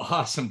so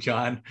awesome,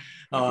 John.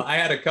 I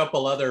had a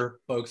couple other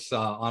folks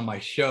on my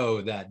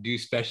show that do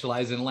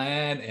specialize in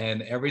land,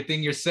 and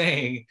everything you're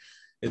saying,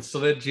 it's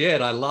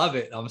legit. I love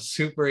it. I'm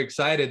super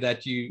excited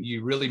that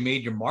you really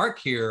made your mark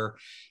here,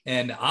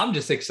 and I'm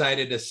just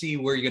excited to see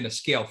where you're going to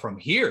scale from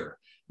here.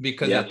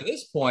 Because Yeah. at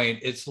this point,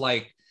 it's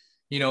like,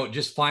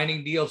 just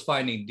finding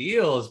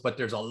deals, but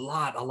there's a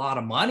lot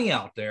of money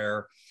out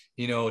there,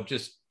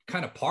 just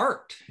kind of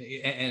parked,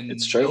 It's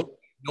and true.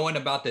 knowing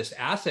about this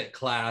asset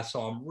class.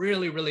 So I'm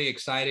really, really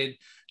excited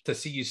to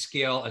see you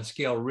scale and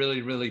scale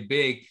really, really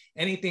big.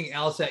 Anything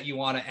else that you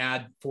want to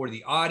add for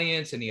the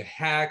audience? Any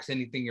hacks,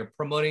 anything you're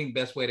promoting,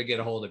 best way to get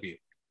a hold of you?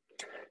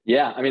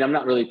 Yeah. I mean, I'm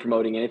not really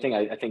promoting anything.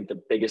 I think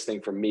the biggest thing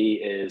for me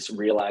is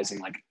realizing,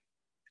 like,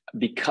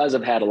 because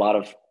I've had a lot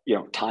of,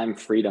 time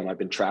freedom, I've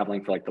been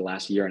traveling for like the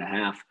last year and a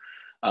half.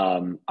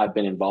 I've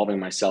been involving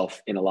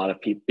myself in a lot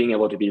of people, being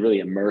able to be really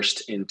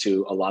immersed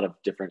into a lot of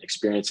different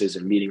experiences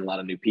and meeting a lot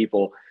of new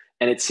people.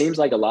 And it seems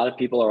like a lot of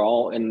people are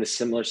all in this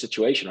similar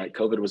situation, right?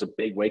 COVID was a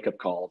big wake up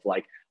call of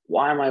like,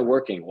 why am I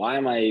working? Why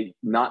am I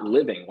not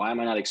living? Why am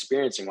I not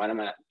experiencing? Why am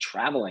I not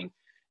traveling?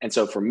 And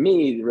so for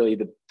me, really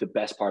the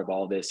best part of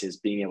all this is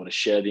being able to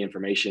share the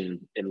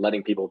information and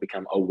letting people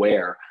become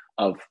aware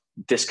of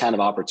this kind of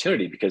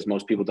opportunity, because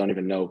most people don't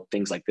even know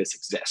things like this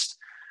exist.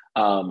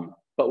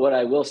 But what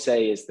I will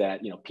say is that,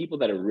 people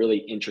that are really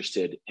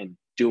interested in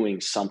doing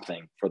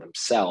something for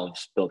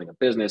themselves, building a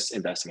business,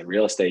 investing in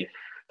real estate,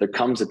 there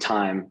comes a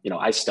time,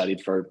 I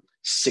studied for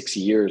 6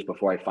 years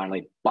before I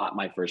finally bought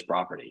my first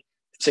property.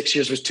 6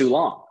 years was too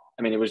long.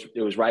 I mean,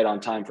 it was right on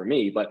time for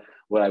me. But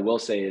what I will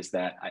say is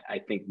that I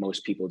think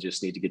most people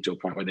just need to get to a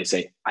point where they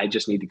say, I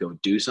just need to go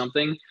do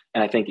something.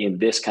 And I think in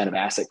this kind of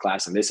asset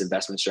class and this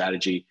investment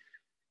strategy,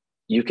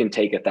 you can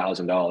take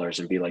 $1,000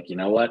 and be like, you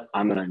know what,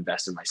 I'm going to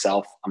invest in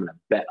myself. I'm going to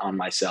bet on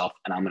myself,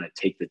 and I'm going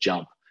to take the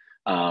jump.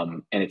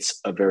 And it's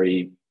a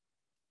very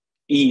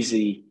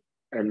easy,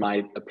 in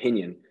my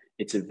opinion,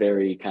 it's a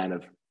very kind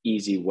of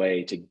easy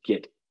way to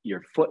get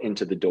your foot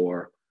into the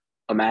door,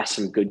 amass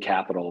some good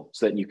capital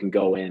so that you can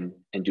go in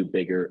and do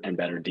bigger and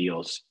better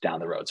deals down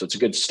the road. So it's a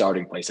good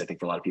starting place, I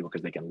think, for a lot of people,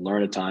 because they can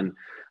learn a ton.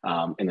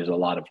 And there's a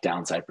lot of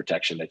downside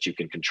protection that you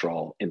can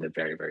control in the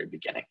very, very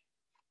beginning.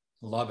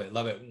 Love it.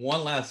 Love it.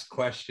 One last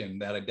question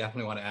that I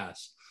definitely want to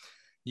ask.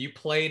 You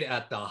played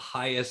at the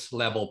highest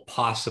level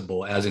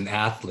possible as an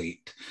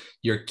athlete.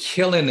 You're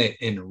killing it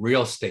in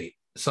real estate.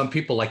 Some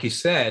people, like you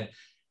said,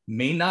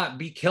 may not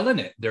be killing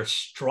it. They're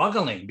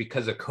struggling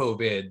because of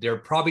COVID. They're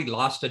probably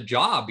lost a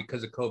job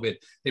because of COVID.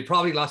 They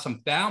probably lost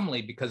some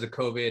family because of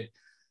COVID.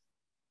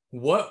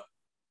 What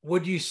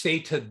would you say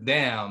to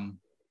them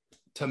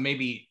to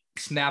maybe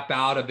snap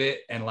out of it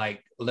and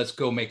like, let's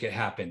go make it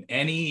happen?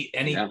 Any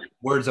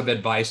words of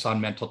advice on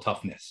mental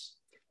toughness?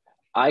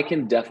 I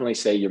can definitely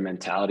say your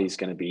mentality is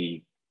going to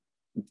be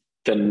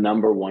the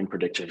number one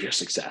predictor of your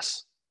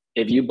success.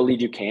 If you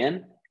believe you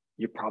can,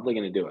 you're probably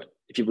going to do it.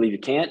 If you believe you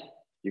can't,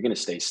 you're going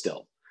to stay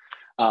still.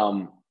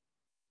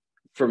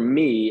 For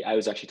me, I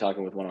was actually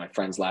talking with one of my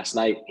friends last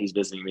night. He's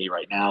visiting me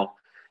right now.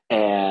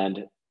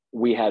 And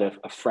we had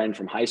a friend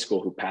from high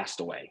school who passed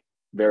away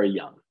very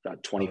young,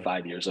 about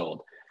 25 years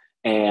old.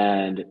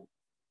 And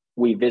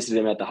we visited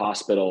him at the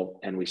hospital,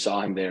 and we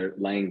saw him there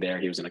laying there.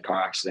 He was in a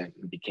car accident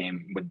and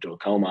went into a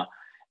coma.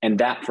 And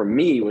that for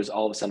me was,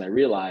 all of a sudden I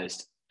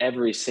realized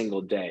every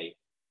single day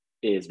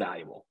is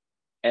valuable.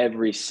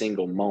 Every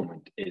single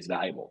moment is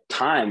valuable.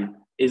 Time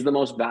is the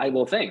most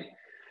valuable thing.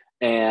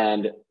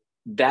 And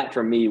that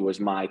for me was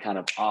my kind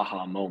of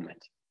aha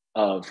moment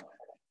of,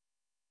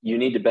 you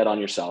need to bet on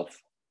yourself.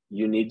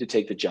 You need to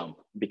take the jump,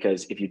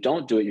 because if you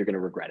don't do it, you're going to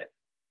regret it.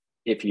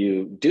 If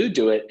you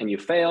do it and you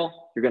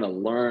fail, you're going to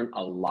learn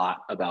a lot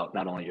about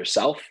not only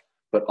yourself,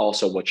 but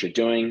also what you're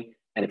doing.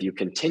 And if you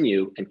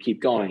continue and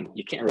keep going,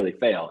 you can't really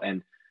fail.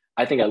 And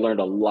I think I learned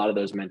a lot of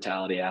those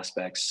mentality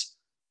aspects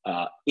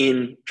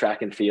in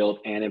track and field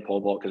and in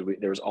pole vault, because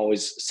there was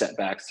always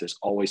setbacks, there's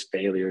always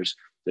failures,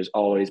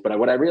 but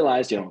what I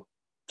realized,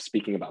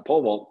 speaking about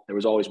pole vault, there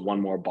was always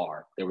one more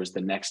bar. There was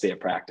the next day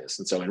of practice.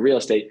 And so in real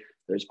estate,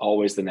 there's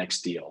always the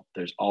next deal.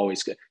 There's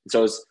always good. And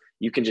so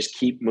you can just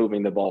keep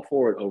moving the ball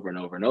forward over and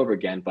over and over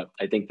again. But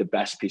I think the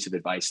best piece of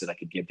advice that I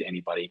could give to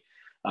anybody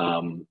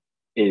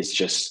is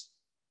just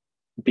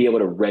be able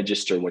to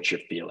register what you're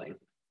feeling.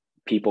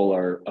 People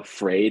are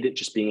afraid.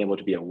 Just being able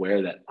to be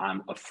aware that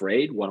I'm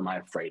afraid. What am I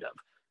afraid of?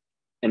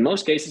 In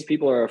most cases,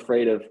 people are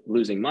afraid of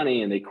losing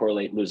money, and they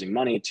correlate losing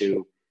money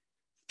to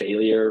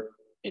failure.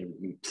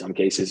 In some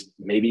cases,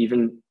 maybe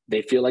even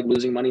they feel like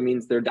losing money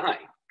means they're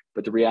dying.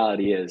 But the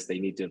reality is they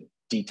need to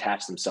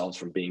detach themselves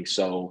from being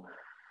so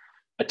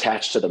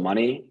attached to the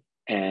money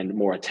and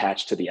more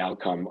attached to the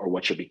outcome or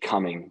what you're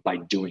becoming by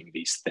doing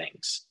these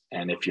things.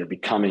 And if you're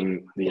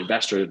becoming the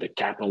investor, the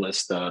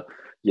capitalist,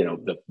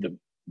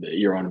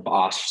 your own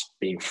boss,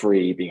 being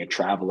free, being a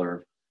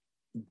traveler,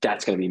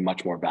 that's going to be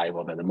much more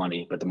valuable than the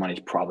money. But the money's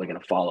probably going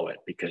to follow it,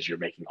 because you're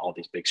making all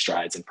these big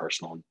strides in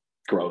personal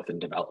growth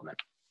and development.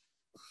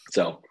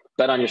 So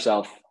bet on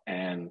yourself,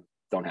 and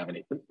don't have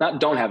any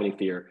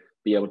fear.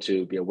 be able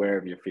to be aware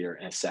of your fear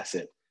and assess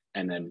it,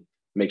 and then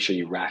make sure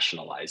you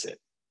rationalize it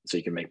so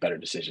you can make better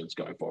decisions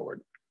going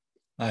forward.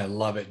 I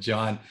love it,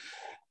 John.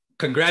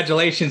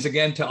 Congratulations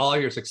again to all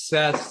your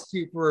success.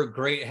 Super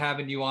great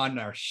having you on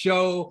our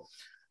show.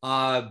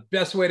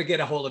 Best way to get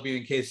a hold of you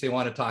in case they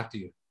want to talk to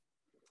you?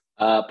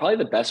 Probably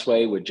the best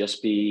way would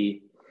just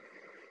be,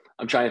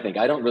 I'm trying to think.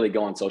 I don't really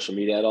go on social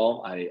media at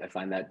all. I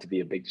find that to be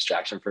a big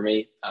distraction for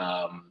me.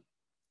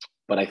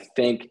 But I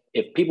think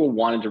if people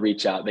wanted to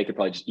reach out, they could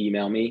probably just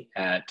email me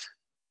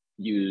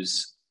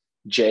use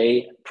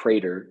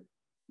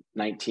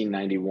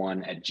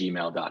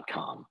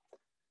jprader1991@gmail.com.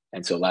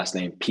 And so last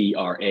name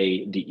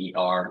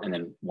Prader and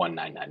then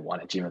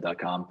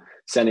 1991@gmail.com.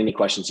 Send any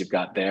questions you've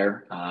got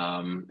there.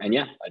 And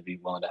yeah, I'd be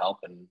willing to help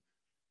and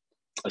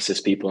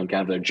assist people in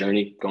kind of their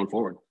journey going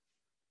forward.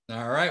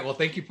 All right. Well,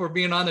 thank you for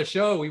being on the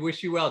show. We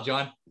wish you well,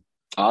 John.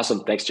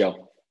 Awesome. Thanks,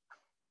 Joe.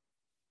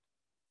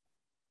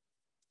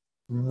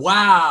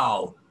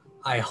 Wow.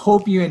 I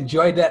hope you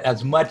enjoyed that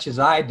as much as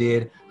I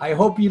did. I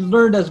hope you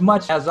learned as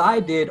much as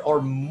I did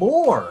or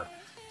more.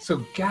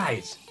 So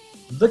guys,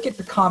 look at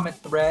the comment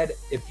thread.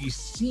 If you've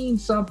seen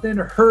something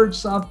or heard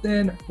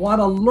something, want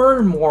to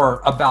learn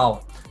more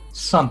about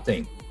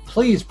something,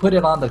 please put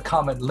it on the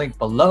comment link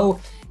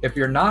below. If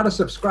you're not a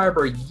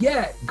subscriber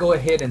yet, go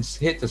ahead and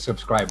hit the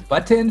subscribe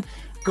button.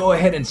 Go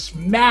ahead and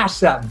smash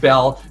that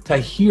bell to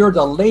hear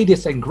the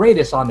latest and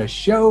greatest on the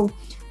show.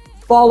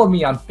 Follow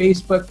me on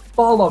Facebook,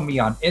 follow me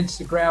on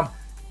Instagram.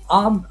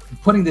 I'm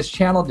putting this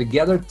channel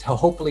together to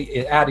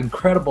hopefully add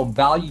incredible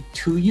value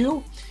to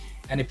you.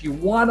 And if you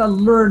want to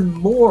learn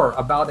more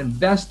about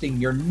investing,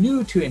 you're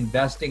new to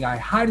investing, I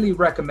highly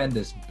recommend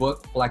this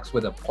book, Flex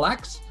with a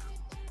Plex.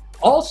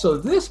 Also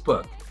this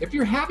book, if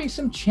you're having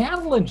some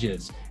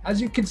challenges,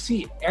 as you can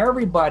see,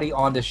 everybody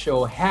on the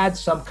show had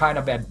some kind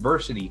of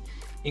adversity,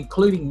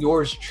 including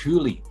yours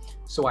truly.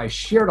 So I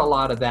shared a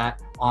lot of that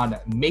on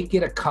Make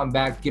It a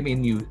Comeback,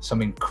 giving you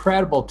some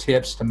incredible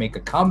tips to make a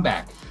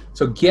comeback.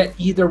 So get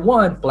either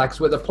one,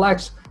 Flex with a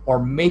Plex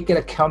or Make It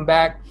a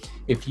Comeback.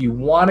 If you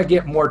want to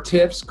get more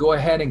tips, go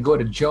ahead and go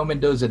to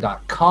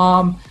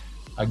joemendoza.com.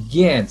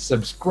 Again,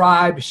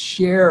 subscribe,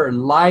 share,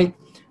 like,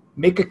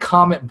 make a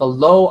comment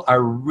below. I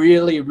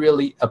really,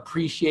 really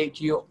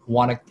appreciate you.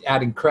 Want to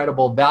add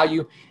incredible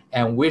value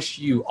and wish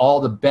you all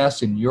the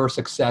best in your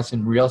success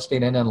in real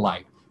estate and in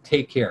life.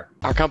 Take care.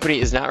 Our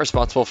company is not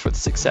responsible for the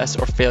success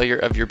or failure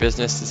of your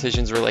business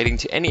decisions relating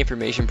to any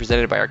information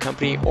presented by our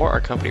company or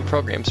our company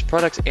programs,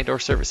 products, and/or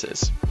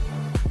services.